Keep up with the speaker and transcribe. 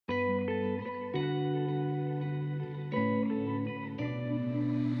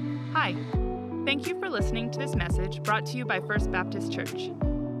Hi, thank you for listening to this message brought to you by First Baptist Church.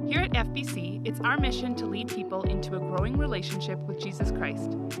 Here at FBC, it's our mission to lead people into a growing relationship with Jesus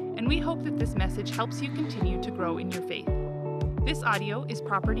Christ, and we hope that this message helps you continue to grow in your faith. This audio is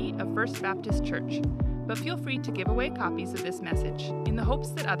property of First Baptist Church, but feel free to give away copies of this message in the hopes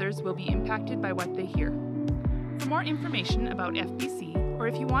that others will be impacted by what they hear. For more information about FBC, or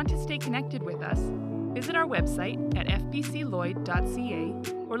if you want to stay connected with us, visit our website at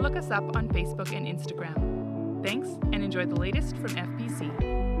fbcloyd.ca or look us up on Facebook and Instagram. Thanks, and enjoy the latest from FBC.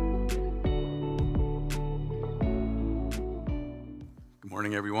 Good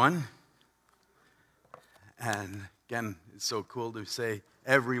morning, everyone. And again, it's so cool to say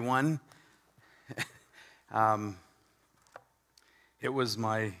everyone. It was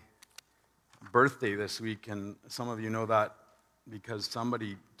my birthday this week, and some of you know that because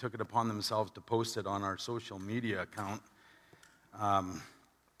somebody took it upon themselves to post it on our social media account.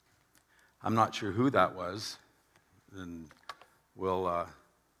 I'm not sure who that was, and we'll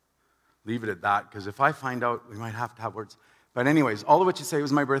leave it at that, because if I find out, we might have to have words. But anyways, all of what you say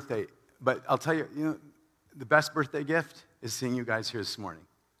was my birthday. But I'll tell you, the best birthday gift is seeing you guys here this morning.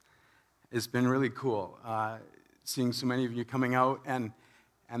 It's been really cool seeing so many of you coming out, and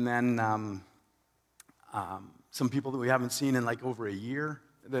then some people that we haven't seen in like over a year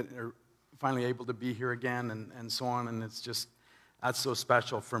that are finally able to be here again, and so on, and it's just, that's so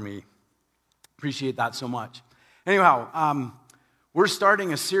special for me. Appreciate that so much. Anyhow, we're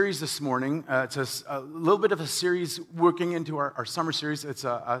starting a series this morning. It's a little bit of a series working into our summer series. It's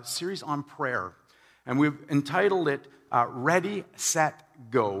a series on prayer, and we've entitled it Ready, Set,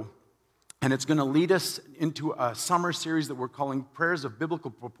 Go. And it's going to lead us into a summer series that we're calling Prayers of Biblical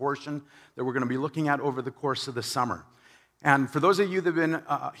Proportion that we're going to be looking at over the course of the summer. And for those of you that have been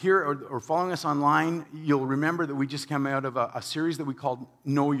here or following us online, you'll remember that we just came out of a series that we called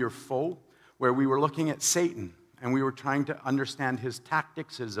Know Your Foe, where we were looking at Satan, and we were trying to understand his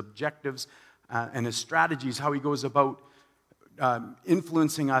tactics, his objectives, and his strategies, how he goes about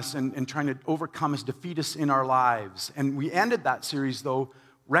influencing us and trying to overcome us, defeat us in our lives. And we ended that series, though,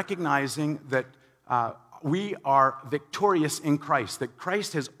 recognizing that we are victorious in Christ, that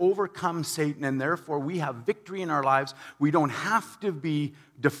Christ has overcome Satan, and therefore we have victory in our lives. We don't have to be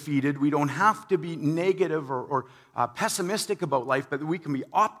defeated. We don't have to be negative or pessimistic about life, but we can be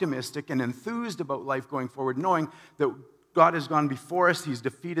optimistic and enthused about life going forward, knowing that God has gone before us, He's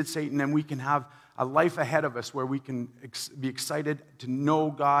defeated Satan, and we can have a life ahead of us where we can be excited to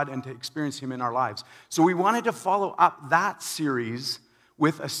know God and to experience Him in our lives. So we wanted to follow up that series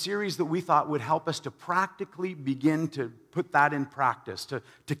with a series that we thought would help us to practically begin to put that in practice,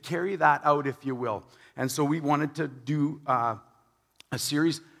 to carry that out, if you will. And so we wanted to do a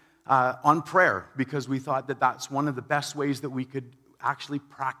series on prayer, because we thought that that's one of the best ways that we could actually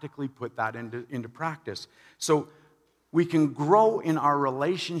practically put that into practice. So we can grow in our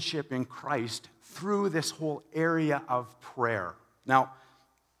relationship in Christ through this whole area of prayer. Now,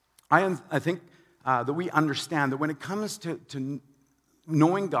 I think that we understand that when it comes to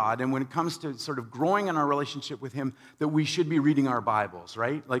knowing God, and when it comes to sort of growing in our relationship with Him, that we should be reading our Bibles,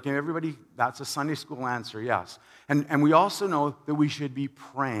 right? Like everybody, that's a Sunday school answer, yes. And we also know that we should be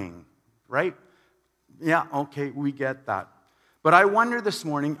praying, right? Yeah, okay, we get that. But I wonder this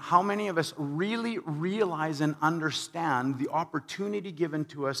morning how many of us really realize and understand the opportunity given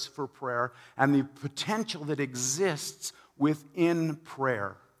to us for prayer and the potential that exists within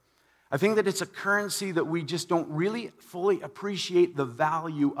prayer. I think that it's a currency that we just don't really fully appreciate the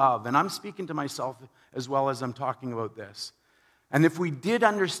value of. And I'm speaking to myself as well as I'm talking about this. And if we did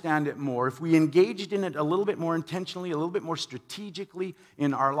understand it more, if we engaged in it a little bit more intentionally, a little bit more strategically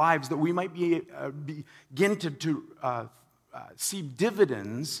in our lives, that we might begin to see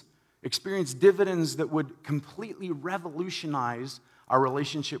dividends, experience dividends that would completely revolutionize our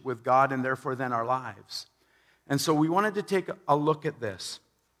relationship with God and therefore then our lives. And so we wanted to take a look at this.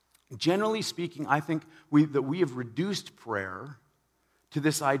 Generally speaking, I think that we have reduced prayer to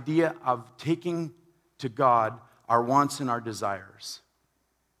this idea of taking to God our wants and our desires,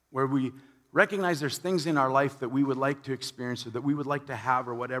 where we recognize there's things in our life that we would like to experience or that we would like to have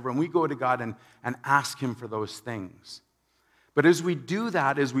or whatever, and we go to God and ask Him for those things. But as we do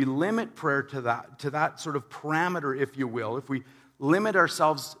that, as we limit prayer to that sort of parameter, if you will, if we limit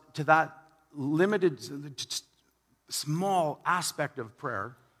ourselves to that limited, small aspect of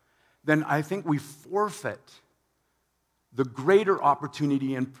prayer, then I think we forfeit the greater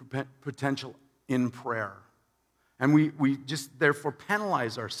opportunity and potential in prayer. And we just therefore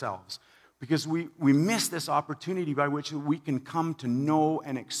penalize ourselves because we miss this opportunity by which we can come to know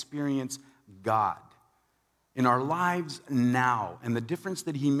and experience God. in our lives now, and the difference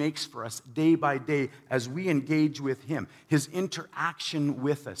that he makes for us day by day as we engage with him, his interaction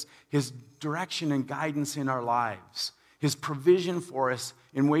with us, his direction and guidance in our lives, his provision for us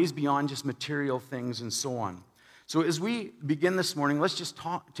in ways beyond just material things and so on. So as we begin this morning, let's just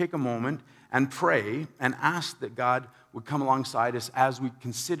take a moment and pray and ask that God would come alongside us as we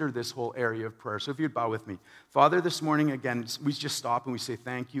consider this whole area of prayer. So if you'd bow with me. Father, this morning, again, we just stop and we say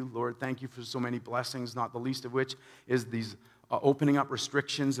thank you, Lord. Thank you for so many blessings, not the least of which is these opening up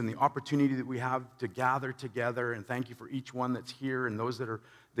restrictions and the opportunity that we have to gather together. And thank you for each one that's here and those that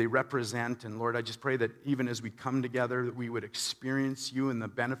they represent. And Lord, I just pray that even as we come together, that we would experience you and the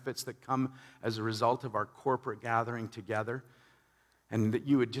benefits that come as a result of our corporate gathering together, and that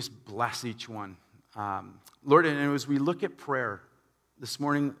you would just bless each one. Lord, and as we look at prayer this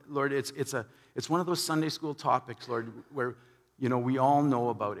morning, Lord, it's one of those Sunday school topics, Lord, where, we all know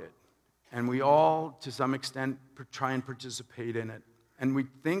about it. And we all, to some extent, try and participate in it. And we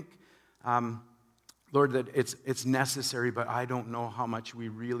think, Lord, that it's necessary, but I don't know how much we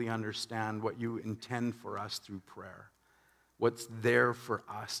really understand what you intend for us through prayer. What's there for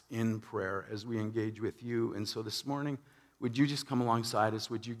us in prayer as we engage with you. And so this morning, would you just come alongside us?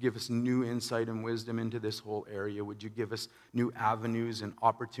 Would you give us new insight and wisdom into this whole area? Would you give us new avenues and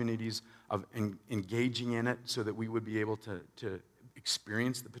opportunities of engaging in it so that we would be able to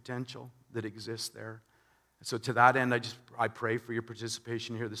experience the potential that exists there? So to that end, I pray for your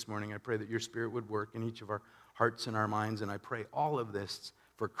participation here this morning. I pray that your Spirit would work in each of our hearts and our minds, and I pray all of this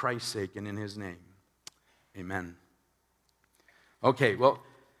for Christ's sake and in his name. Amen. Okay, well,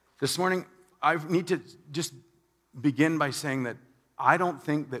 this morning, I need to just begin by saying that I don't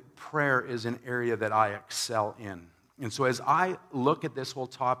think that prayer is an area that I excel in. And so as I look at this whole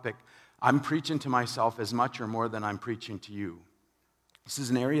topic, I'm preaching to myself as much or more than I'm preaching to you. This is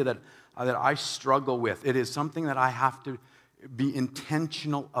an area that I struggle with. It is something that I have to be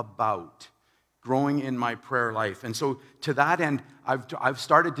intentional about, growing in my prayer life. And so to that end, I've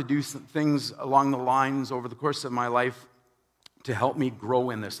started to do some things along the lines over the course of my life to help me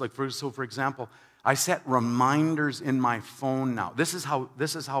grow in this. For example, I set reminders in my phone now. This is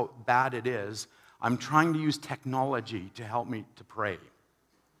how bad it is. I'm trying to use technology to help me to pray.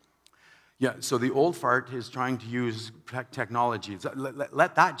 Yeah, so the old fart is trying to use technology.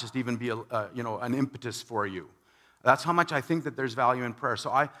 Let that just even be an impetus for you. That's how much I think that there's value in prayer.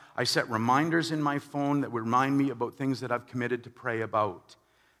 So I set reminders in my phone that would remind me about things that I've committed to pray about.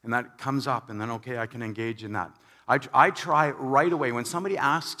 And that comes up, and then, okay, I can engage in that. I try right away. When somebody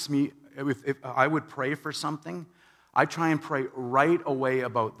asks me if I would pray for something, I try and pray right away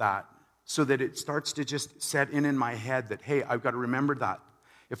about that so that it starts to just set in my head that, hey, I've got to remember that.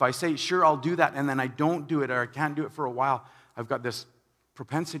 If I say, sure, I'll do that, and then I don't do it or I can't do it for a while, I've got this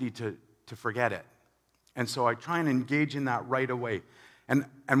propensity to forget it. And so I try and engage in that right away. And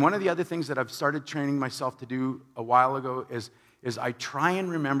one of the other things that I've started training myself to do a while ago is I try and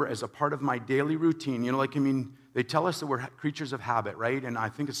remember as a part of my daily routine, they tell us that we're creatures of habit, right? And I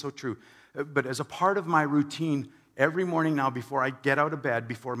think it's so true. But as a part of my routine, every morning now before I get out of bed,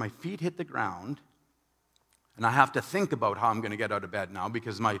 before my feet hit the ground, and I have to think about how I'm going to get out of bed now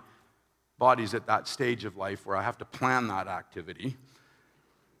because my body's at that stage of life where I have to plan that activity.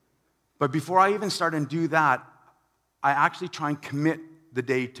 But before I even start and do that, I actually try and commit the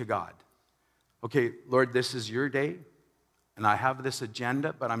day to God. Okay, Lord, this is your day, and I have this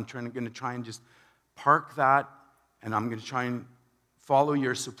agenda, but I'm going to try and just park that, and I'm going to try and follow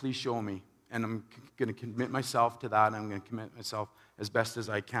yours, so please show me. And I'm going to commit myself to that, and I'm going to commit myself as best as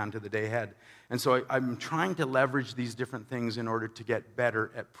I can to the day ahead. And so I'm trying to leverage these different things in order to get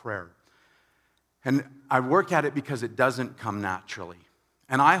better at prayer. And I work at it because it doesn't come naturally.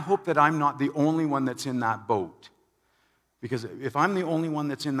 And I hope that I'm not the only one that's in that boat. Because if I'm the only one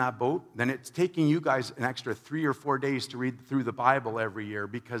that's in that boat, then it's taking you guys an extra 3 or 4 days to read through the Bible every year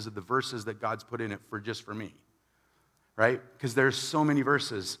because of the verses that God's put in it just for me. Right? Because there's so many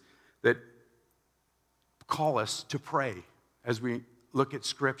verses that call us to pray as we look at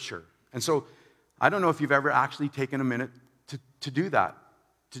Scripture. And so I don't know if you've ever actually taken a minute to do that,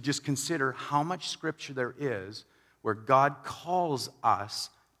 to just consider how much Scripture there is where God calls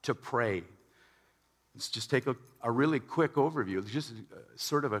us to pray. Let's just take a really quick overview, just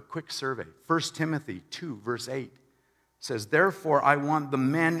sort of a quick survey. 1 Timothy 2, verse 8 says, "Therefore I want the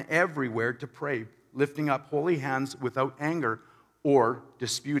men everywhere to pray, lifting up holy hands without anger or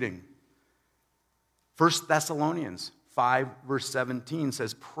disputing." 1 Thessalonians 5, verse 17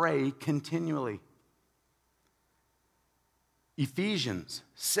 says, "Pray continually." Ephesians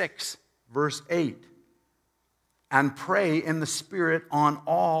 6, verse 8 and pray in the Spirit on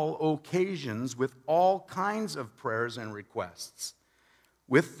all occasions with all kinds of prayers and requests.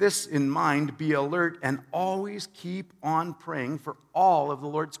 With this in mind, be alert and always keep on praying for all of the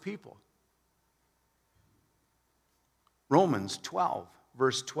Lord's people. Romans 12,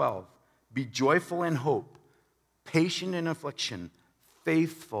 verse 12. Be joyful in hope, patient in affliction,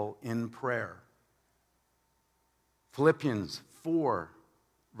 faithful in prayer. Philippians 4,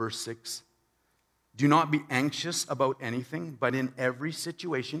 verse 6. Do not be anxious about anything, but in every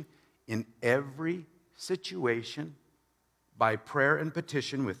situation, by prayer and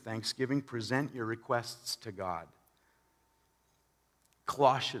petition with thanksgiving, present your requests to God.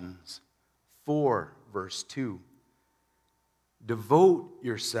 Colossians 4, verse 2. Devote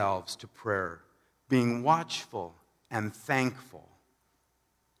yourselves to prayer, being watchful and thankful.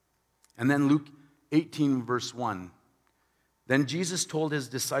 And then Luke 18, verse 1. Then Jesus told his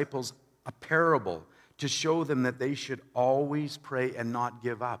disciples a parable to show them that they should always pray and not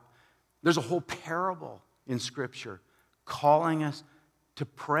give up. There's a whole parable in Scripture calling us to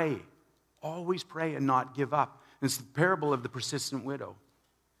pray. Always pray and not give up. And it's the parable of the persistent widow.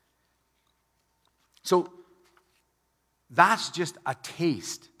 So that's just a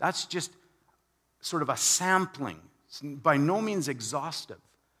taste. That's just sort of a sampling. It's by no means exhaustive.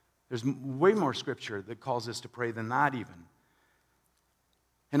 There's way more Scripture that calls us to pray than that even.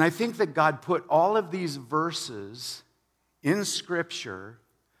 And I think that God put all of these verses in Scripture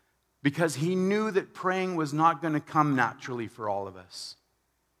because he knew that praying was not going to come naturally for all of us.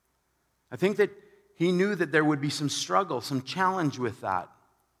 I think that he knew that there would be some struggle, some challenge with that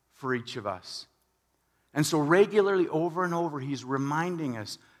for each of us. And so regularly, over and over, he's reminding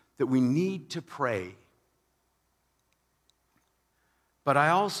us that we need to pray. But I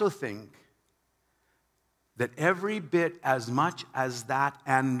also think that every bit as much as that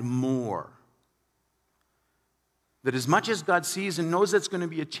and more, that as much as God sees and knows that's going to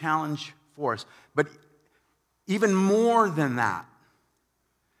be a challenge for us, but even more than that,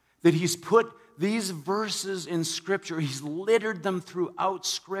 that he's put these verses in Scripture, he's littered them throughout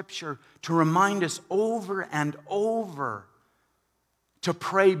Scripture to remind us over and over to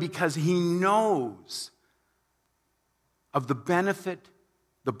pray because he knows of the benefit,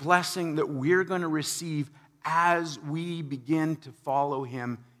 the blessing that we're going to receive as we begin to follow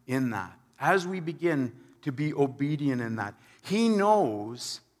him in that, as we begin to be obedient in that. He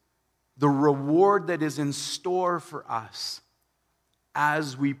knows the reward that is in store for us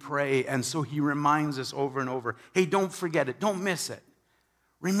as we pray, and so he reminds us over and over, hey, don't forget it, don't miss it.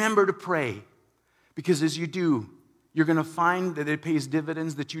 Remember to pray, because as you do, you're going to find that it pays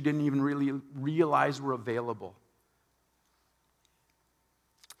dividends that you didn't even really realize were available.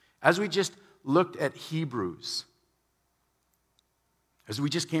 As we just looked at Hebrews, as we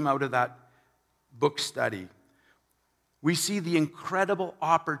just came out of that book study, we see the incredible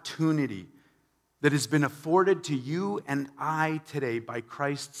opportunity that has been afforded to you and I today by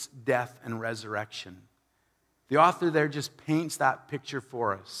Christ's death and resurrection. The author there just paints that picture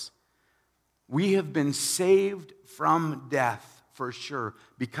for us. We have been saved from death, for sure,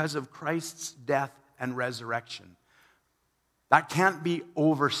 because of Christ's death and resurrection. That can't be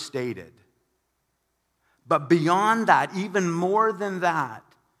overstated. But beyond that, even more than that,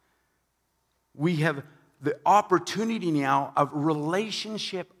 we have the opportunity now of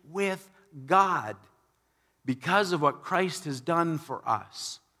relationship with God because of what Christ has done for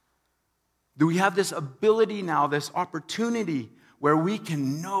us. Do we have this ability now, this opportunity where we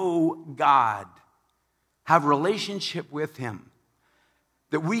can know God, have relationship with him,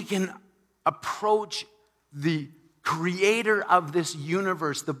 that we can approach the creator of this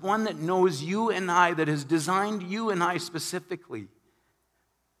universe, the one that knows you and I, that has designed you and I specifically.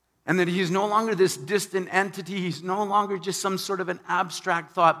 And that he is no longer this distant entity, he's no longer just some sort of an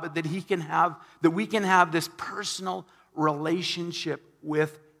abstract thought, but that we can have this personal relationship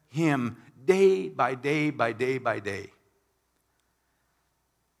with him day by day by day by day.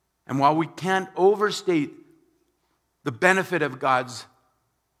 And while we can't overstate the benefit of God's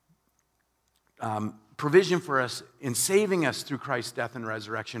provision for us in saving us through Christ's death and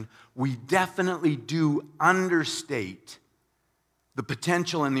resurrection, we definitely do understate the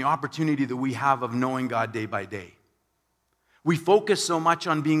potential and the opportunity that we have of knowing God day by day. We focus so much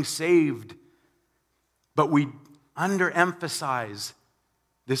on being saved, but we underemphasize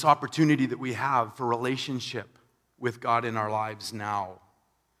this opportunity that we have for relationship with God in our lives now.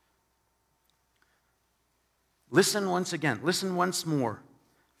 Listen once again, listen once more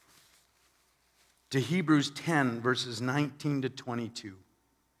to Hebrews 10, verses 19 to 22.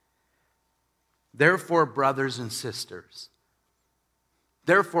 Therefore, brothers and sisters,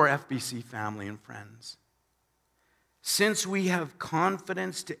 therefore, FBC family and friends, since we have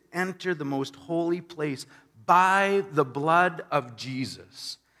confidence to enter the most holy place by the blood of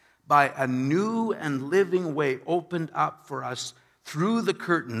Jesus, by a new and living way opened up for us through the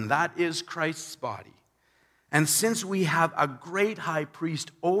curtain, that is Christ's body. And since we have a great high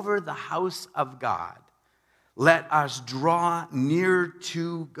priest over the house of God, let us draw near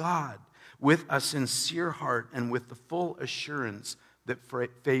to God with a sincere heart and with the full assurance that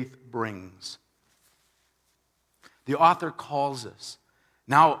faith brings. The author calls us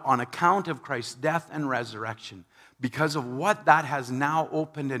now, on account of Christ's death and resurrection, because of what that has now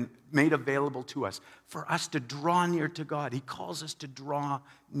opened and made available to us, for us to draw near to God. He calls us to draw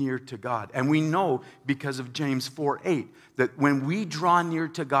near to God. And we know, because of James 4:8, that when we draw near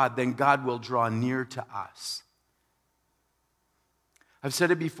to God, then God will draw near to us. I've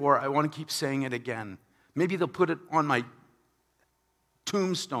said it before, I want to keep saying it again. Maybe they'll put it on my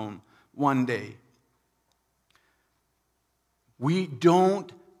tombstone one day. We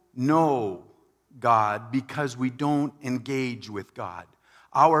don't know God because we don't engage with God.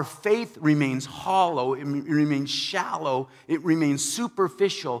 Our faith remains hollow, it remains shallow, it remains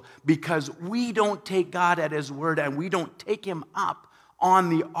superficial because we don't take God at His word and we don't take Him up on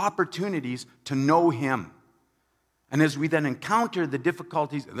the opportunities to know Him. And as we then encounter the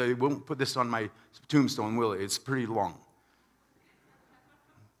difficulties, they won't put this on my tombstone, will it? It's pretty long.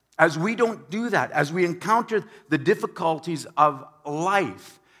 As we don't do that, as we encounter the difficulties of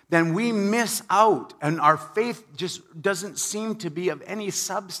life, then we miss out and our faith just doesn't seem to be of any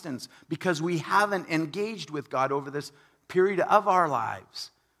substance because we haven't engaged with God over this period of our lives,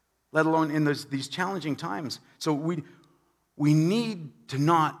 let alone in these challenging times. So we need to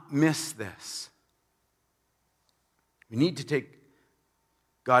not miss this. We need to take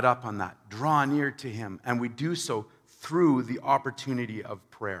God up on that, draw near to Him, and we do so through the opportunity of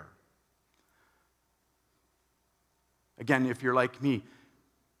prayer. Again, if you're like me,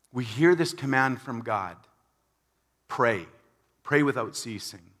 we hear this command from God. Pray. Pray without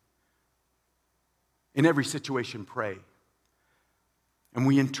ceasing. In every situation, pray. And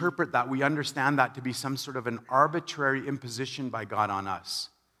we interpret that, we understand that to be some sort of an arbitrary imposition by God on us.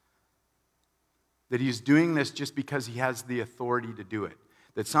 That He's doing this just because He has the authority to do it.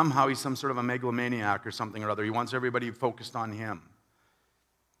 That somehow He's some sort of a megalomaniac or something or other. He wants everybody focused on Him.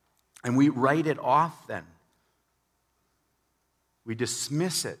 And we write it off then. We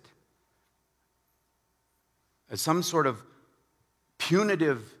dismiss it as some sort of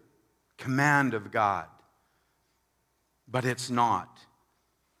punitive command of God. But it's not.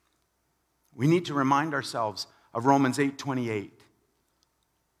 We need to remind ourselves of Romans 8:28.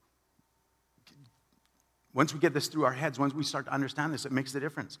 Once we get this through our heads, once we start to understand this, it makes the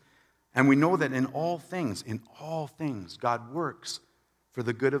difference. And we know that in all things, God works for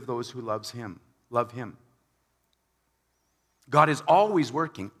the good of those who love Him. God is always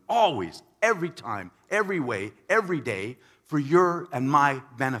working, always, every time, every way, every day, for your and my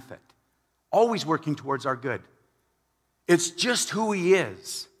benefit. Always working towards our good. It's just who He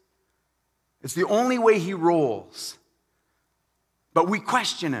is. It's the only way He rolls. But we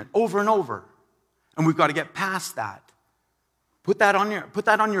question it over and over. And we've got to get past that. Put that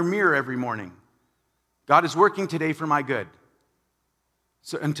on your mirror every morning. God is working today for my good.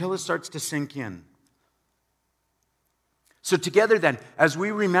 So until it starts to sink in. So together then, as we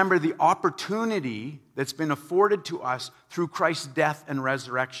remember the opportunity that's been afforded to us through Christ's death and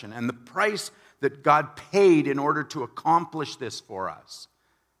resurrection and the price that God paid in order to accomplish this for us,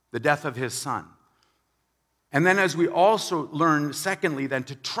 the death of His Son. And then as we also learn, secondly, then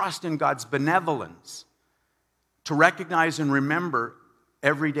to trust in God's benevolence, to recognize and remember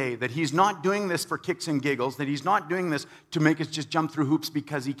every day that He's not doing this for kicks and giggles, that He's not doing this to make us just jump through hoops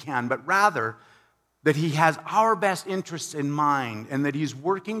because He can, but rather that He has our best interests in mind and that He's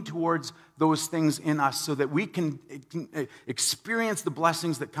working towards those things in us so that we can experience the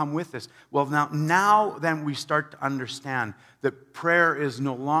blessings that come with this. Well, now then we start to understand that prayer is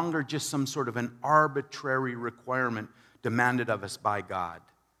no longer just some sort of an arbitrary requirement demanded of us by God.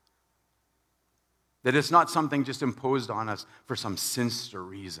 That it's not something just imposed on us for some sinister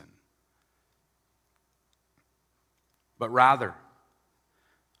reason. But rather,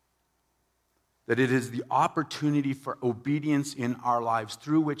 that it is the opportunity for obedience in our lives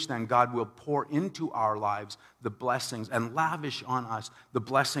through which then God will pour into our lives the blessings and lavish on us the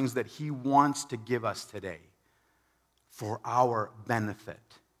blessings that He wants to give us today for our benefit.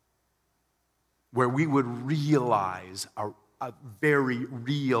 Where we would realize a very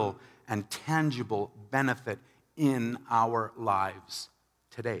real and tangible benefit in our lives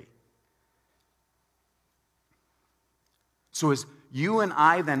today. So as you and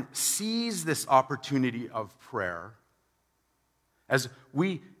I then seize this opportunity of prayer, as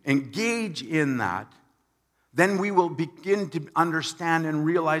we engage in that, then we will begin to understand and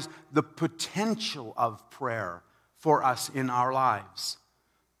realize the potential of prayer for us in our lives.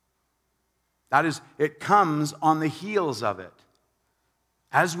 That is, it comes on the heels of it.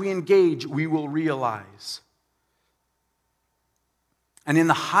 As we engage, we will realize. And in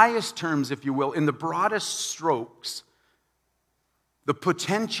the highest terms, if you will, in the broadest strokes, the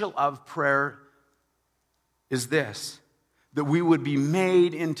potential of prayer is this, that we would be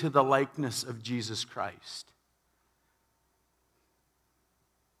made into the likeness of Jesus Christ.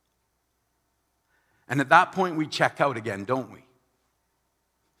 And at that point, we check out again, don't we?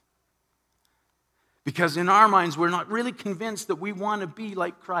 Because in our minds, we're not really convinced that we want to be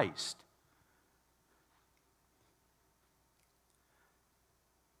like Christ.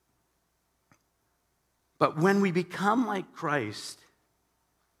 But when we become like Christ,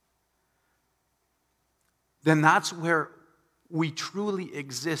 then that's where we truly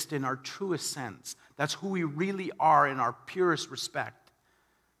exist in our truest sense. That's who we really are in our purest respect.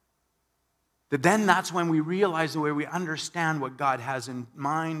 That then that's when we realize the way we understand what God has in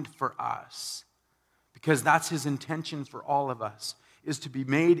mind for us. Because that's his intention for all of us, is to be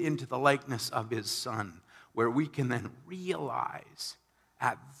made into the likeness of his Son, where we can then realize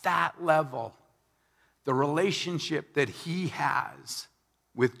at that level the relationship that he has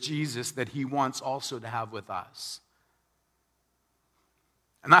with Jesus that he wants also to have with us.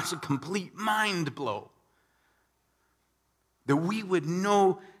 And that's a complete mind blow. That we would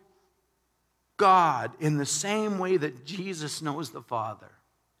know God in the same way that Jesus knows the Father.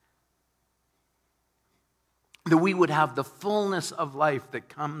 That we would have the fullness of life that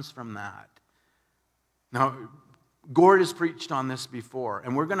comes from that. Now, Gord has preached on this before,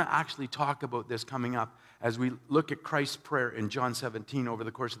 and we're going to actually talk about this coming up as we look at Christ's prayer in John 17 over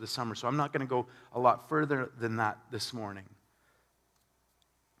the course of the summer. So I'm not going to go a lot further than that this morning.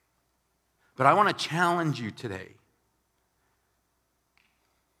 But I want to challenge you today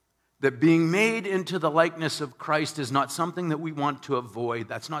that being made into the likeness of Christ is not something that we want to avoid.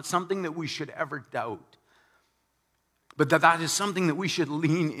 That's not something that we should ever doubt. But that is something that we should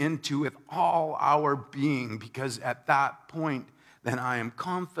lean into with all our being, because at that point, then I am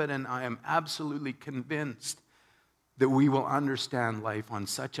confident, I am absolutely convinced that we will understand life on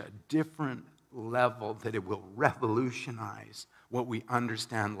such a different level that it will revolutionize what we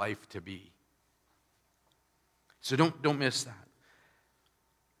understand life to be. So don't miss that.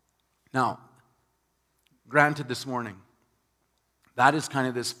 Now, granted this morning, that is kind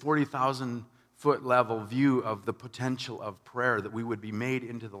of this 40,000-foot level view of the potential of prayer, that we would be made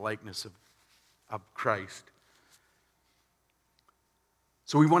into the likeness of Christ.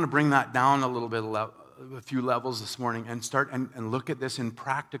 So we want to bring that down a little bit, a few levels this morning, and start and look at this in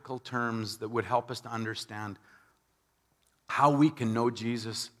practical terms that would help us to understand how we can know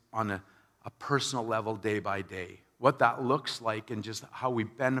Jesus on a personal level day by day. What that looks like and just how we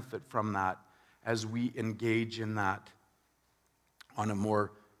benefit from that as we engage in that on a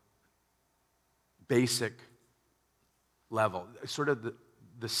more basic level. Sort of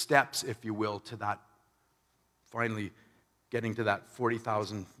the steps, if you will, to that, finally getting to that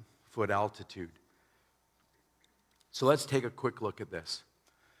 40,000-foot altitude. So let's take a quick look at this.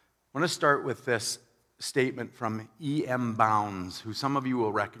 I want to start with this statement from E.M. Bounds, who some of you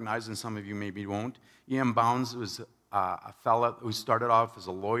will recognize and some of you maybe won't. E.M. Bounds was a fellow who started off as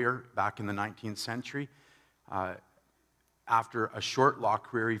a lawyer back in the 19th century. After a short law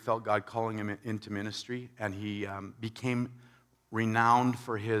career, he felt God calling him into ministry, and he became renowned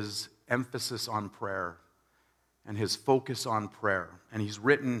for his emphasis on prayer and his focus on prayer. And he's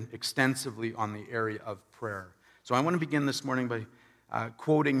written extensively on the area of prayer. So I want to begin this morning by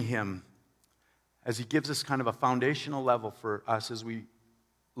quoting him as he gives us kind of a foundational level for us as we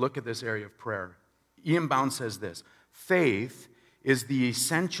look at this area of prayer. E.M. Bounds says this: faith is the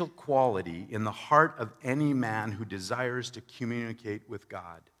essential quality in the heart of any man who desires to communicate with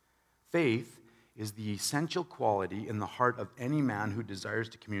God. Faith is the essential quality in the heart of any man who desires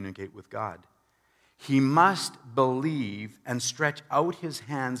to communicate with God. He must believe and stretch out his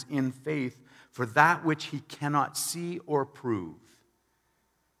hands in faith for that which he cannot see or prove.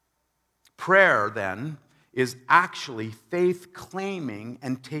 Prayer, then, is actually faith claiming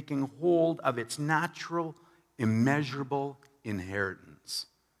and taking hold of its natural, immeasurable inheritance.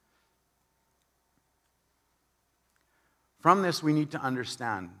 From this, we need to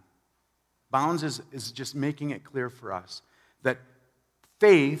understand, Bounds is just making it clear for us that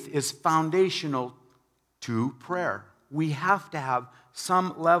faith is foundational to prayer. We have to have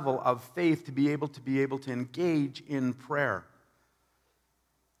some level of faith to be able to engage in prayer.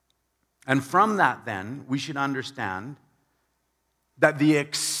 And from that, then, we should understand that the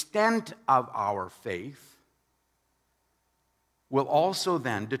extent of our faith will also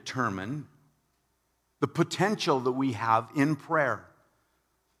then determine the potential that we have in prayer.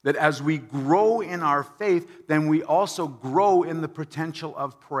 That as we grow in our faith, then we also grow in the potential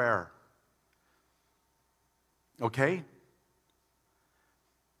of prayer. Okay?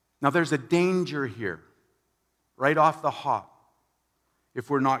 Now there's a danger here, right off the hop,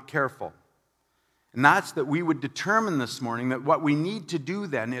 if we're not careful. And that's that we would determine this morning that what we need to do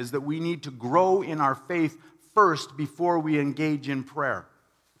then is that we need to grow in our faith first before we engage in prayer.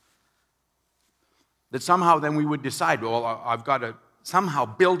 That somehow then we would decide, well, I've got to somehow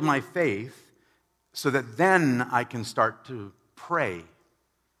build my faith so that then I can start to pray.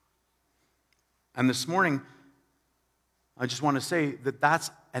 And this morning, I just want to say that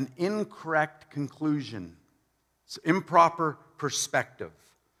that's an incorrect conclusion. It's improper perspective.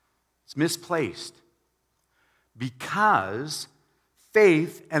 It's misplaced. Because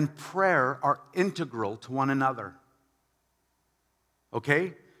faith and prayer are integral to one another.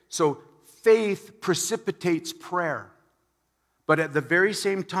 Okay? So faith precipitates prayer. But at the very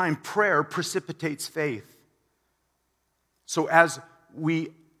same time, prayer precipitates faith. So as we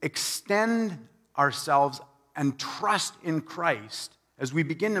extend ourselves and trust in Christ, as we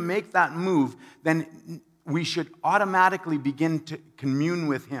begin to make that move, then we should automatically begin to commune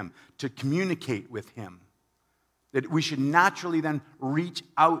with Him, to communicate with Him. That we should naturally then reach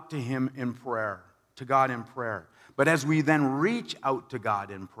out to Him in prayer, to God in prayer. But as we then reach out to God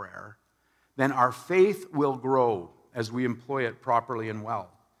in prayer, then our faith will grow as we employ it properly and well.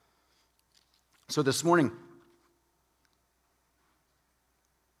 So this morning,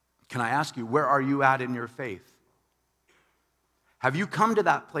 can I ask you, where are you at in your faith? Have you come to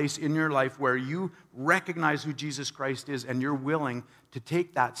that place in your life where you recognize who Jesus Christ is and you're willing to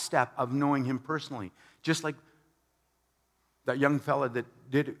take that step of knowing Him personally? Just like that young fella that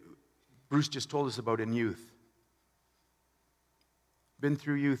Bruce just told us about in youth. Been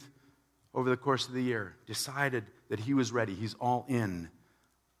through youth over the course of the year, decided that he was ready. He's all in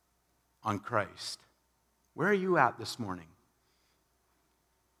on Christ. Where are you at this morning?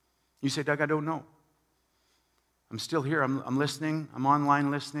 You say, Doug, I don't know. I'm still here. I'm listening. I'm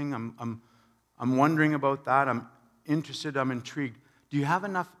online listening. I'm wondering about that. I'm interested. I'm intrigued. Do you have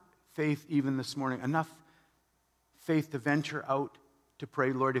enough faith even this morning? Enough faith to venture out to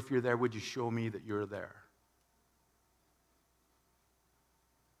pray, Lord, if you're there, would you show me that you're there?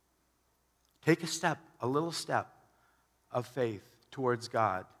 Take a step, a little step of faith towards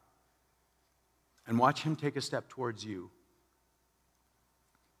God, and watch Him take a step towards you.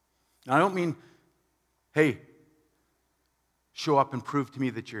 Now, I don't mean, hey, show up and prove to me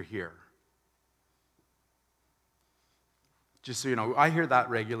that you're here. Just so you know, I hear that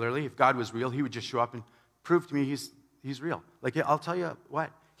regularly. If God was real, He would just show up and prove to me He's real. Like, I'll tell you what,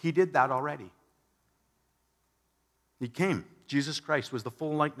 He did that already. He came. Jesus Christ was the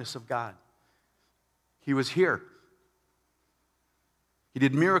full likeness of God. He was here. He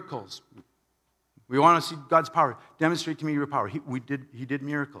did miracles. We want to see God's power. Demonstrate to me your power. He did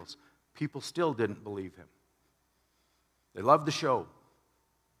miracles. People still didn't believe Him. They loved the show.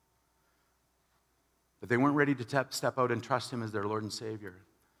 But they weren't ready to step out and trust Him as their Lord and Savior.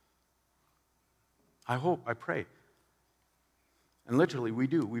 I hope, I pray. And literally, we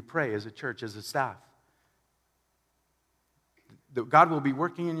do. We pray as a church, as a staff. That God will be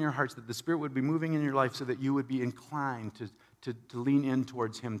working in your hearts, that the Spirit would be moving in your life so that you would be inclined to lean in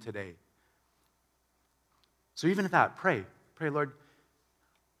towards Him today. So even at that, pray. Pray, Lord,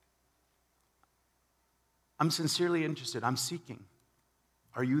 I'm sincerely interested. I'm seeking.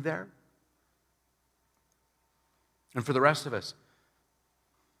 Are you there? And for the rest of us,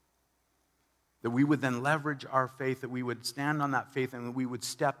 that we would then leverage our faith, that we would stand on that faith, and that we would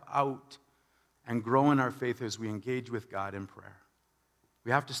step out and grow in our faith as we engage with God in prayer.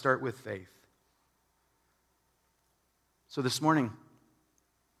 We have to start with faith. So this morning,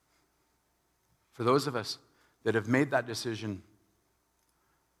 for those of us that have made that decision,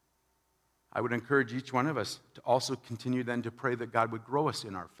 I would encourage each one of us to also continue then to pray that God would grow us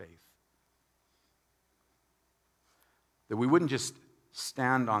in our faith. That we wouldn't just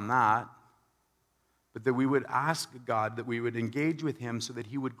stand on that, but that we would ask God, that we would engage with Him so that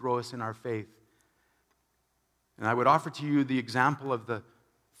He would grow us in our faith. And I would offer to you the example of the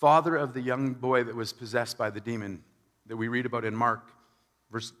father of the young boy that was possessed by the demon that we read about in Mark,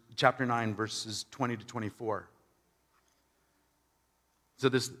 chapter 9, verses 20 to 24. So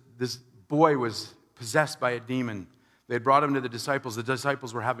this boy was possessed by a demon. They had brought him to the disciples. The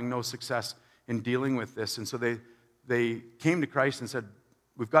disciples were having no success in dealing with this. And so they came to Christ and said,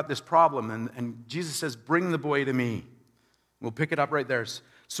 we've got this problem. And Jesus says, bring the boy to me. We'll pick it up right there.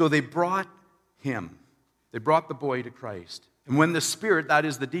 So they brought the boy to Christ. And when the spirit, that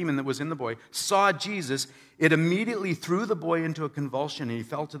is the demon that was in the boy, saw Jesus, it immediately threw the boy into a convulsion, and he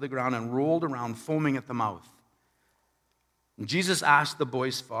fell to the ground and rolled around, foaming at the mouth. And Jesus asked the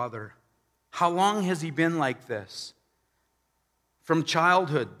boy's father, "How long has he been like this?" "From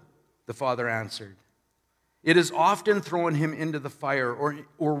childhood," the father answered. "It has often thrown him into the fire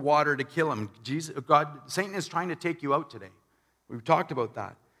or water to kill him." Satan is trying to take you out today. We've talked about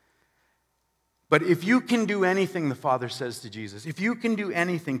that. "But if you can do anything," the father says to Jesus, "if you can do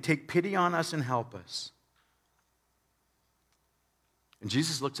anything, take pity on us and help us." And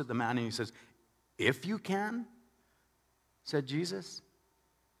Jesus looks at the man and he says, "If you can," said Jesus.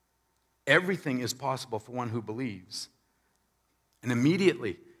 "Everything is possible for one who believes." And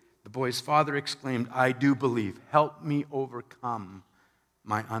immediately the boy's father exclaimed, "I do believe. Help me overcome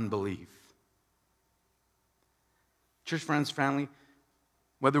my unbelief." Church friends, family,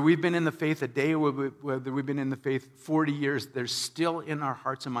 whether we've been in the faith a day or whether we've been in the faith 40 years, there's still in our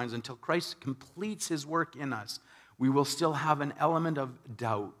hearts and minds, until Christ completes his work in us, we will still have an element of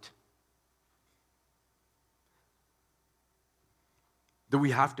doubt that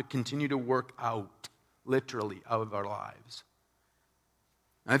we have to continue to work out, literally, out of our lives.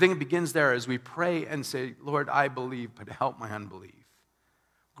 And I think it begins there as we pray and say, "Lord, I believe, but help my unbelief.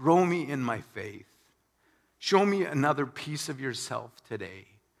 Grow me in my faith. Show me another piece of yourself today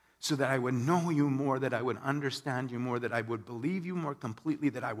so that I would know you more, that I would understand you more, that I would believe you more completely,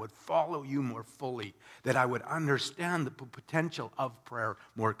 that I would follow you more fully, that I would understand the potential of prayer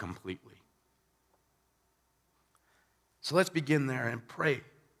more completely." So let's begin there and pray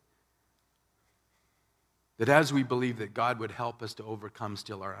that as we believe that God would help us to overcome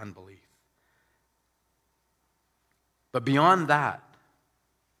still our unbelief. But beyond that,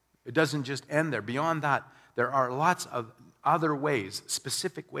 it doesn't just end there. Beyond that, there are lots of other ways,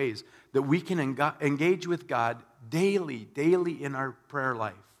 specific ways, that we can engage with God daily in our prayer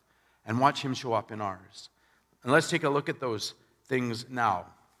life and watch him show up in ours. And let's take a look at those things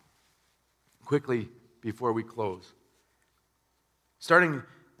now, quickly before we close. Starting,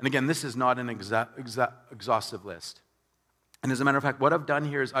 and again, this is not an exhaustive list. And as a matter of fact, what I've done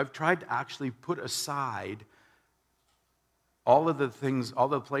here is I've tried to actually put aside all of the things, all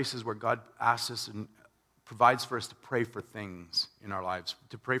the places where God asks us and provides for us to pray for things in our lives,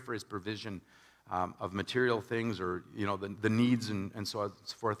 to pray for his provision of material things, or the needs and so on and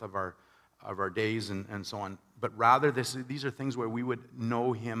so forth of our days and so on. But rather, these are things where we would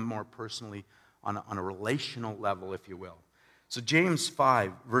know him more personally on a relational level, if you will. So James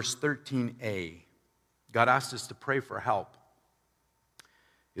 5, verse 13a, God asked us to pray for help.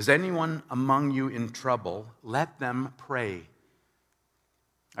 "Is anyone among you in trouble? Let them pray."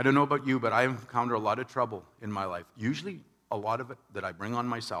 I don't know about you, but I encounter a lot of trouble in my life. Usually a lot of it that I bring on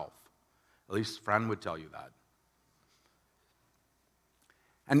myself. At least Fran would tell you that.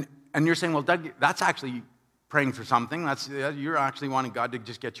 And you're saying, "Well, Doug, that's actually praying for something. You're actually wanting God to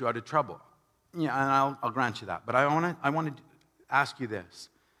just get you out of trouble." Yeah, and I'll grant you that. But I want to ask you this.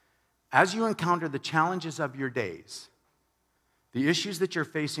 As you encounter the challenges of your days, the issues that you're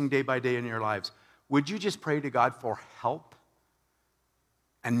facing day by day in your lives, would you just pray to God for help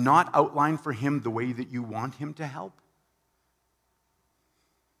and not outline for him the way that you want him to help?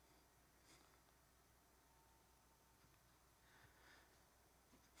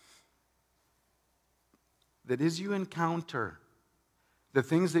 That as you encounter the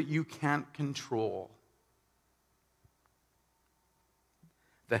things that you can't control,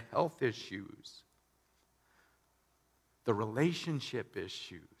 the health issues, the relationship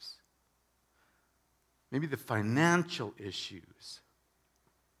issues, maybe the financial issues,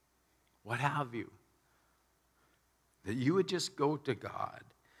 what have you, that you would just go to God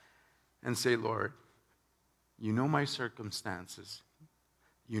and say, "Lord, you know my circumstances.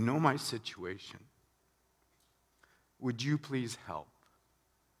 You know my situation. Would you please help?"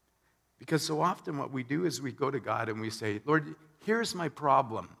 Because so often what we do is we go to God and we say, "Lord, here's my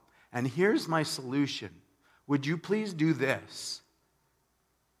problem, and here's my solution. Would you please do this?"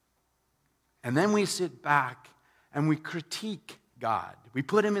 And then we sit back and we critique God. We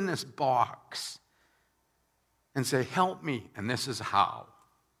put him in this box and say, "Help me, and this is how."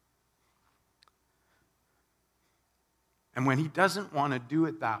 And when he doesn't want to do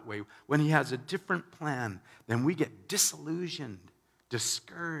it that way, when he has a different plan, then we get disillusioned,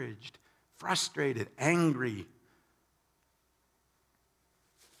 discouraged, frustrated, angry.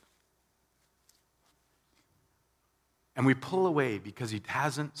 And we pull away because he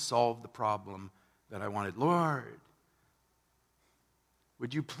hasn't solved the problem that I wanted. "Lord,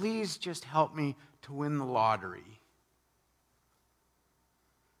 would you please just help me to win the lottery?"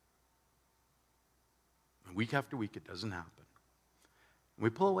 And week after week, it doesn't happen. We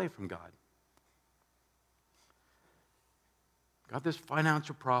pull away from God. Got this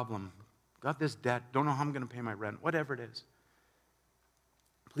financial problem. Got this debt. Don't know how I'm going to pay my rent. Whatever it is.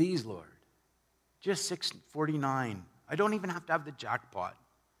 Please, Lord. Just $649. I don't even have to have the jackpot.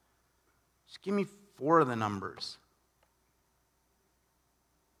 Just give me 4 of the numbers.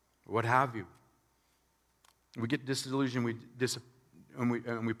 What have you. We get disillusioned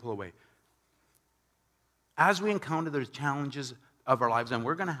and we pull away. As we encounter those challenges of our lives, and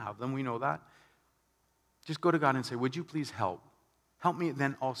we're going to have them, we know that, just go to God and say, would you please help? Help me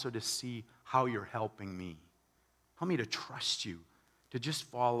then also to see how you're helping me. Help me to trust you, to just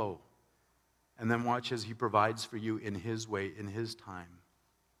follow, and then watch as he provides for you in his way, in his time.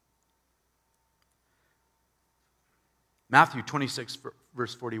 Matthew 26,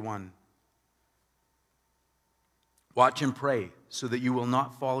 verse 41. Watch and pray so that you will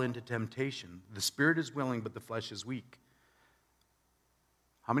not fall into temptation. The spirit is willing, but the flesh is weak.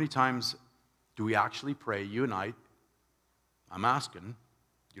 How many times do we actually pray, you and I'm asking,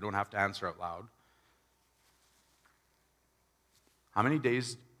 you don't have to answer out loud. How many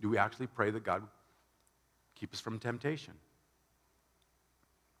days do we actually pray that God keep us from temptation?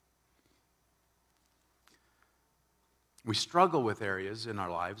 We struggle with areas in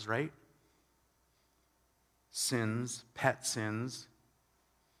our lives, right? Sins, pet sins,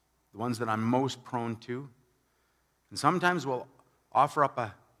 the ones that I'm most prone to. And sometimes we'll offer up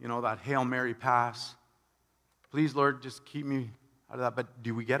that Hail Mary pass. Please, Lord, just keep me out of that. But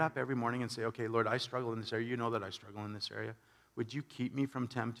do we get up every morning and say, okay, Lord, I struggle in this area. You know that I struggle in this area. Would you keep me from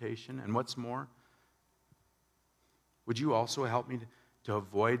temptation? And what's more, would you also help me to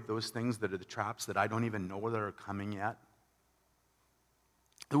avoid those things that are the traps that I don't even know that are coming yet?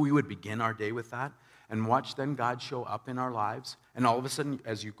 That we would begin our day with that and watch then God show up in our lives. And all of a sudden,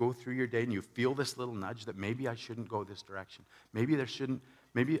 as you go through your day and you feel this little nudge that maybe I shouldn't go this direction. Maybe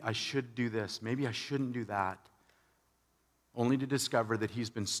I should do this. Maybe I shouldn't do that. Only to discover that he's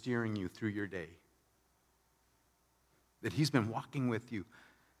been steering you through your day. That he's been walking with you.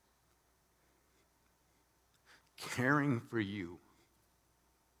 Caring for you.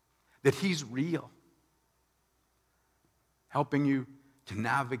 That he's real. Helping you to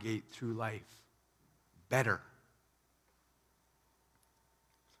navigate through life better.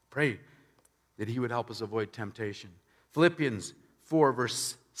 Pray that he would help us avoid temptation. Philippians 4,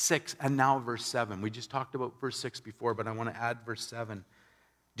 verse 6, and now verse 7. We just talked about verse 6 before, but I want to add verse 7.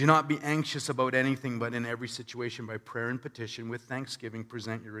 Do not be anxious about anything, but in every situation by prayer and petition with thanksgiving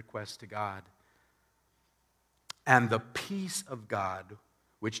present your requests to God. And the peace of God,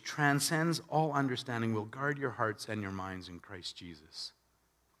 which transcends all understanding, will guard your hearts and your minds in Christ Jesus.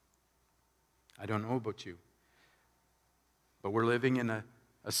 I don't know about you, but we're living in a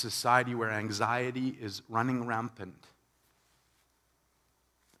society where anxiety is running rampant.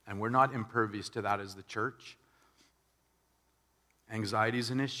 And we're not impervious to that as the church. Anxiety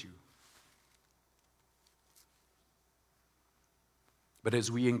is an issue. But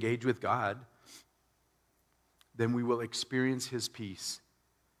as we engage with God, then we will experience his peace.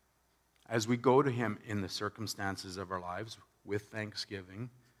 As we go to him in the circumstances of our lives with thanksgiving,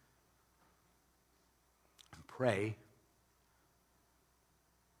 and pray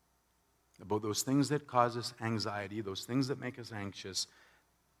about those things that cause us anxiety, those things that make us anxious,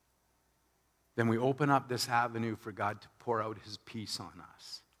 then we open up this avenue for God to pour out his peace on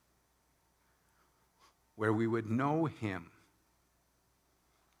us, where we would know him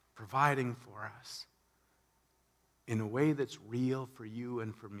providing for us in a way that's real for you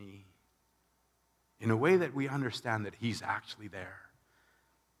and for me, in a way that we understand that he's actually there.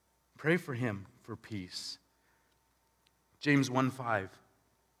 Pray for him for peace. James 1:5.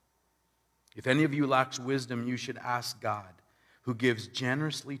 If any of you lacks wisdom, you should ask God, who gives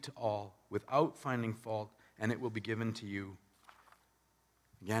generously to all without finding fault, and it will be given to you.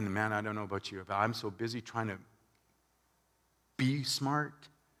 Again, man, I don't know about you, but I'm so busy trying to be smart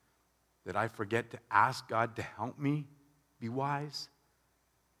that I forget to ask God to help me be wise.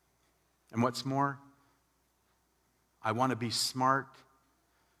 And what's more, I want to be smart,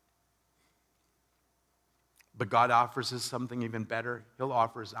 but God offers us something even better. He'll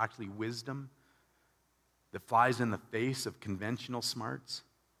offer us actually wisdom that flies in the face of conventional smarts.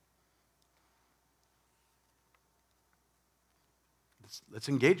 Let's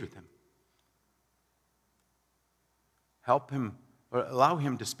engage with him. Help him, or allow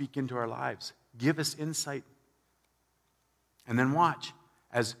him to speak into our lives. Give us insight. And then watch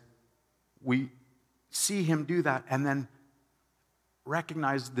as we see him do that, and then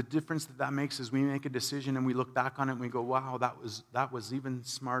recognize the difference that makes as we make a decision and we look back on it and we go, wow, that was even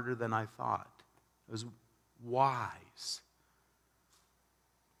smarter than I thought. It was wise.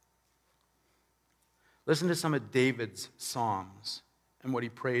 Listen to some of David's Psalms and what he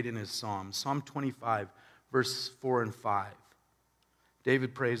prayed in his Psalms. Psalm 25, verse 4 and 5.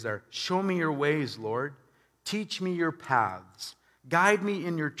 David prays there, "Show me your ways, Lord. Teach me your paths. Guide me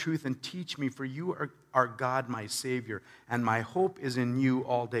in your truth and teach me, for you are God, my Savior, and my hope is in you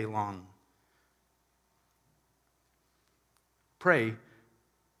all day long." Pray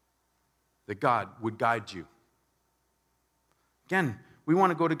that God would guide you. Again, we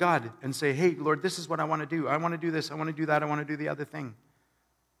want to go to God and say, "Hey, Lord, this is what I want to do. I want to do this. I want to do that. I want to do the other thing."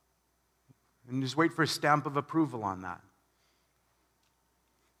 And just wait for a stamp of approval on that.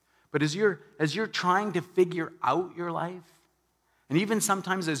 But as you're trying to figure out your life, and even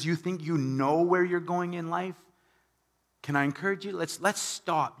sometimes as you think you know where you're going in life, can I encourage you? Let's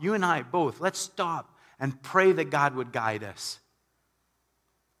stop. You and I both, let's stop and pray that God would guide us.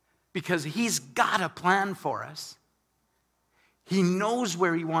 Because He's got a plan for us. He knows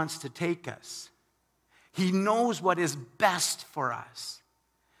where He wants to take us. He knows what is best for us.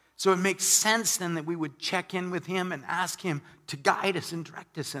 So it makes sense then that we would check in with Him and ask Him to guide us and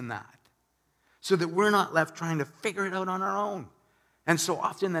direct us in that. So that we're not left trying to figure it out on our own. And so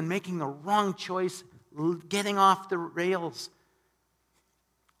often then making the wrong choice, getting off the rails.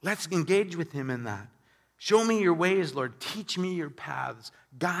 Let's engage with Him in that. Show me your ways, Lord. Teach me your paths.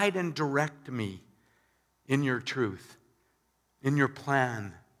 Guide and direct me in your truth, in your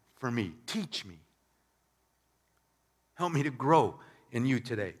plan for me. Teach me. Help me to grow in you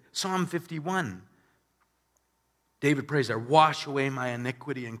today. Psalm 51. David prays there, "Wash away my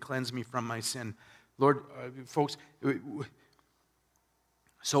iniquity and cleanse me from my sin." Lord, folks,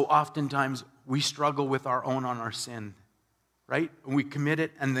 so oftentimes we struggle with our sin, right? We commit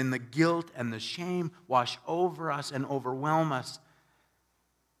it, and then the guilt and the shame wash over us and overwhelm us.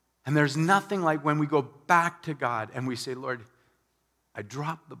 And there's nothing like when we go back to God and we say, "Lord, I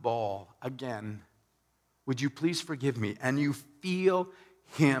dropped the ball again. Would you please forgive me?" And you feel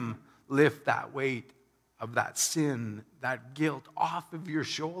Him lift that weight of that sin, that guilt off of your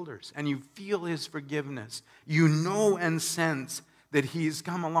shoulders, and you feel His forgiveness. You know and sense that He's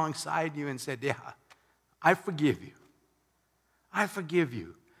come alongside you and said, "Yeah, I forgive you. I forgive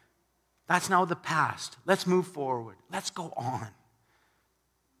you. That's now the past. Let's move forward. Let's go on."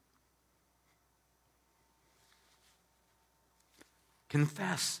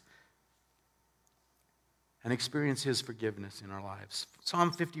 Confess and experience His forgiveness in our lives.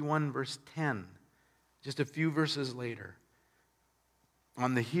 Psalm 51, verse 10, just a few verses later,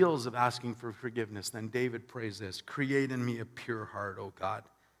 on the heels of asking for forgiveness, then David prays this, "Create in me a pure heart, O God,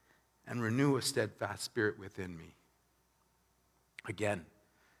 and renew a steadfast spirit within me." Again,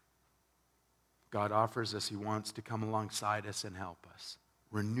 God offers us, He wants to come alongside us and help us.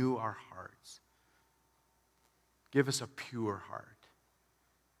 Renew our hearts. Give us a pure heart.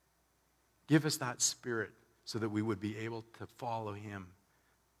 Give us that spirit so that we would be able to follow Him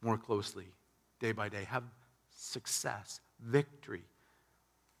more closely day by day. Have success, victory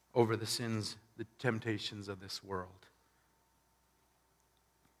over the sins, the temptations of this world.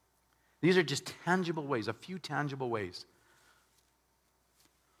 These are just tangible ways, a few tangible ways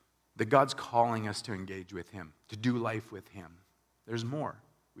that God's calling us to engage with Him, to do life with Him. There's more.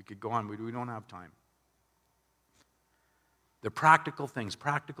 We could go on, but we don't have time. The practical things,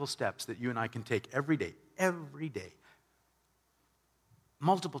 practical steps that you and I can take every day,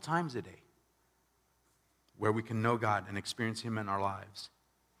 multiple times a day, where we can know God and experience Him in our lives,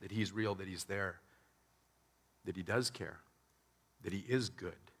 that He's real, that He's there, that He does care, that He is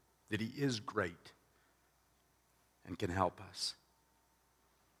good, that He is great, and can help us.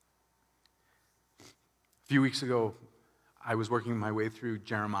 A few weeks ago, I was working my way through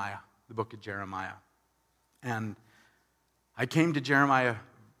Jeremiah, the book of Jeremiah, and I came to Jeremiah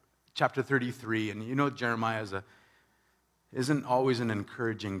chapter 33, and you know Jeremiah isn't always an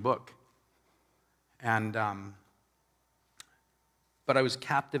encouraging book. And but I was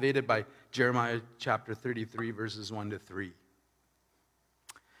captivated by Jeremiah chapter 33, verses 1 to 3.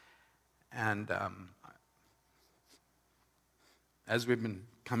 And as we've been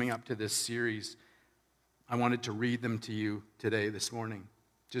coming up to this series, I wanted to read them to you today, this morning,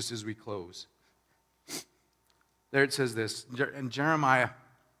 just as we close. There it says this, and Jeremiah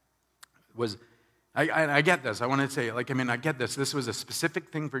was, I get this, I want to say, I get this. This was a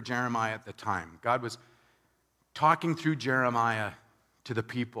specific thing for Jeremiah at the time. God was talking through Jeremiah to the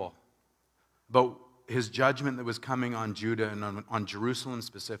people about His judgment that was coming on Judah and on Jerusalem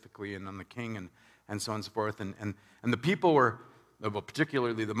specifically, and on the king and so on and so forth. And the people were, well,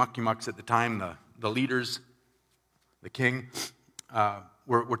 particularly the mucky mucks at the time, the leaders, the king,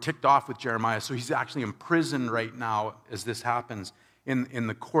 were ticked off with Jeremiah. So he's actually in prison right now as this happens in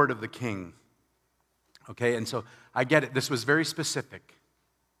the court of the king. Okay, and so I get it. This was very specific.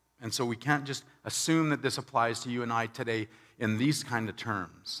 And so we can't just assume that this applies to you and I today in these kind of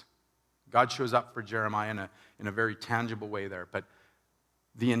terms. God shows up for Jeremiah in a very tangible way there. But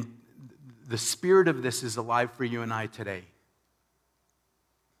the spirit of this is alive for you and I today.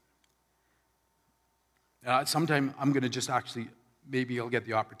 Sometime I'm going to just actually, maybe I'll get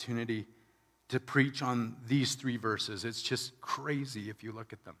the opportunity to preach on these 3 verses. It's just crazy if you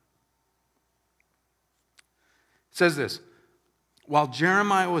look at them. It says this: while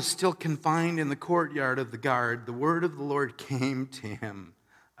Jeremiah was still confined in the courtyard of the guard, the word of the Lord came to him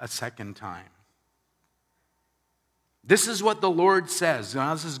a second time. This is what the Lord says.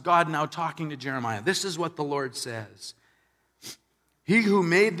 Now, this is God now talking to Jeremiah. This is what the Lord says. He who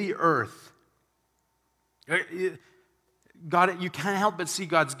made the earth. God, you can't help but see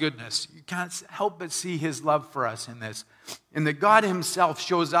God's goodness. You can't help but see his love for us in this. And that God himself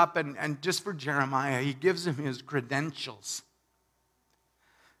shows up, and just for Jeremiah, he gives him his credentials.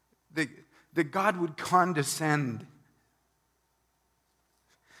 That God would condescend.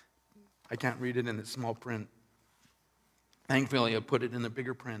 I can't read it in the small print. Thankfully, I put it in the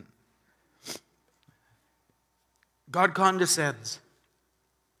bigger print. God condescends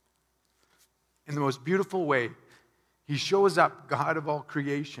in the most beautiful way. He shows up, God of all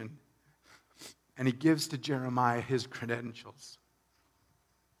creation, and he gives to Jeremiah his credentials.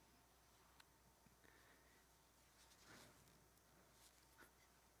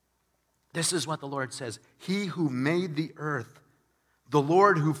 This is what the Lord says. He who made the earth, the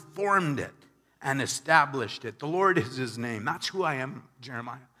Lord who formed it and established it. The Lord is his name. That's who I am,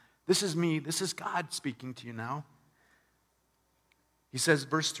 Jeremiah. This is me. This is God speaking to you now. He says,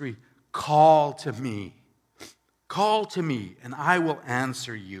 verse 3, call to me. Call to me, and I will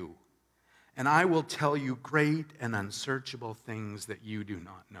answer you. And I will tell you great and unsearchable things that you do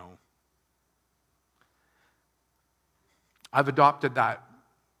not know. I've adopted that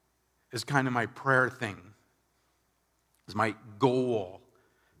as kind of my prayer thing, as my goal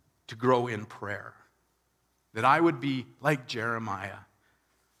to grow in prayer. That I would be like Jeremiah.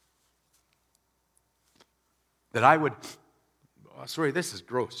 That I would, sorry, this is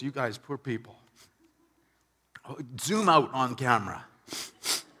gross. You guys, poor people. Zoom out on camera.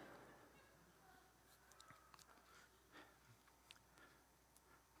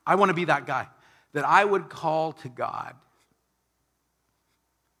 I want to be that guy. That I would call to God.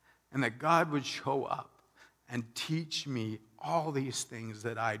 And that God would show up and teach me all these things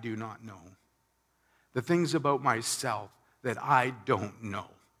that I do not know. The things about myself that I don't know.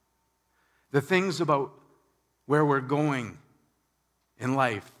 The things about where we're going in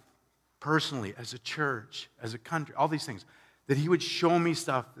life, personally, as a church, as a country, all these things. That he would show me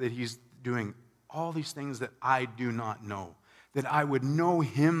stuff that he's doing, all these things that I do not know. That I would know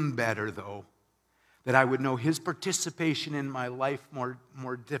him better, though. That I would know his participation in my life more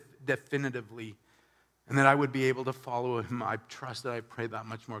definitively. And that I would be able to follow him. I trust that I pray that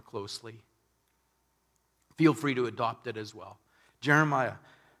much more closely. Feel free to adopt it as well. Jeremiah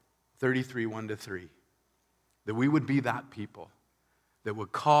 33, 1-3. That we would be that people that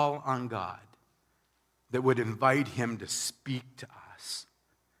would call on God, that would invite him to speak to us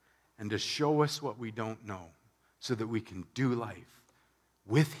and to show us what we don't know so that we can do life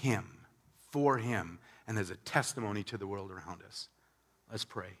with him, for him, and as a testimony to the world around us. Let's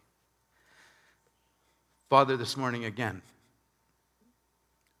pray. Father, this morning again,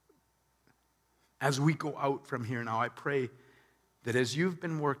 as we go out from here now, I pray that as you've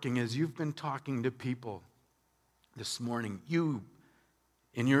been working, as you've been talking to people this morning, you,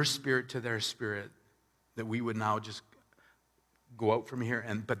 in your spirit to their spirit, that we would now just go out from here,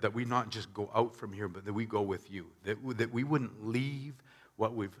 but that we not just go out from here, but that we go with you. That we wouldn't leave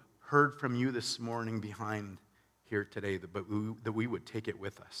what we've heard from you this morning behind here today, but that we would take it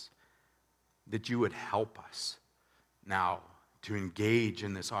with us. That you would help us now to engage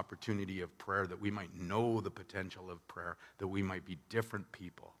in this opportunity of prayer, that we might know the potential of prayer, that we might be different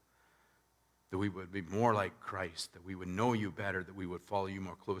people. That we would be more like Christ, that we would know you better, that we would follow you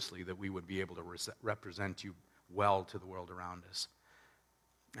more closely, that we would be able to represent you well to the world around us.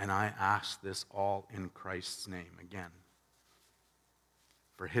 And I ask this all in Christ's name again,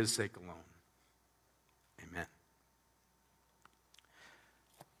 for his sake alone. Amen.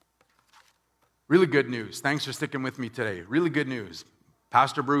 Really good news. Thanks for sticking with me today. Really good news.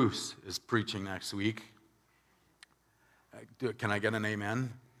 Pastor Bruce is preaching next week. Can I get an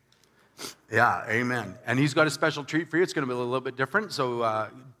amen? Yeah, amen. And he's got a special treat for you. It's going to be a little bit different, so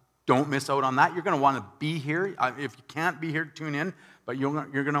don't miss out on that. You're going to want to be here. If you can't be here, tune in. But you're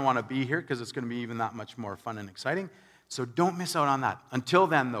going to want to be here because it's going to be even that much more fun and exciting. So don't miss out on that. Until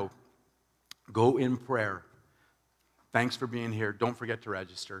then, though, go in prayer. Thanks for being here. Don't forget to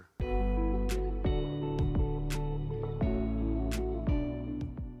register.